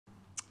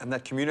And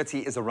that community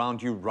is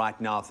around you right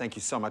now. Thank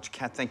you so much,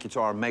 Kat. Thank you to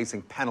our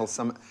amazing panel.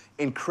 Some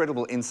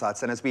incredible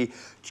insights. And as we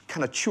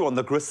kind of chew on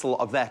the gristle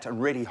of that and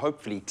really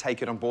hopefully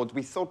take it on board,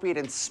 we thought we'd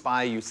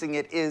inspire you, seeing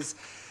it is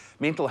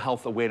Mental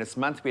Health Awareness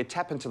Month. We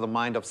tap into the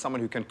mind of someone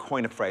who can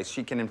coin a phrase.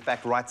 She can, in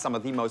fact, write some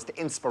of the most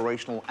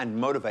inspirational and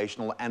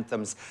motivational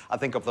anthems, I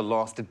think, of the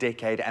last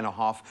decade and a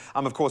half.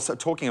 I'm, of course,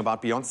 talking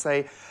about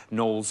Beyonce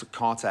Knowles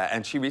Carter.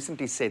 And she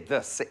recently said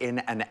this in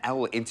an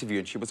Elle interview,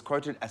 and she was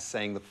quoted as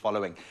saying the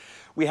following: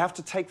 "We have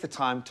to take the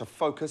time to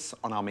focus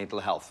on our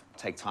mental health,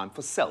 take time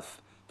for self,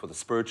 for the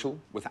spiritual,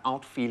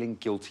 without feeling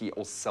guilty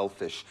or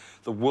selfish.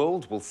 The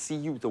world will see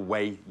you the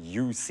way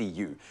you see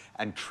you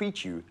and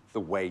treat you the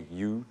way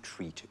you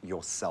treat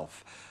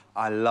yourself."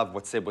 I love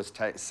what Seb was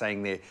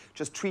saying there.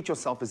 Just treat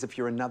yourself as if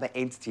you're another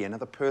entity,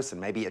 another person,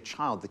 maybe a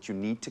child that you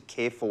need to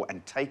care for,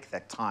 and take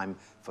that time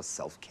for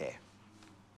self-care.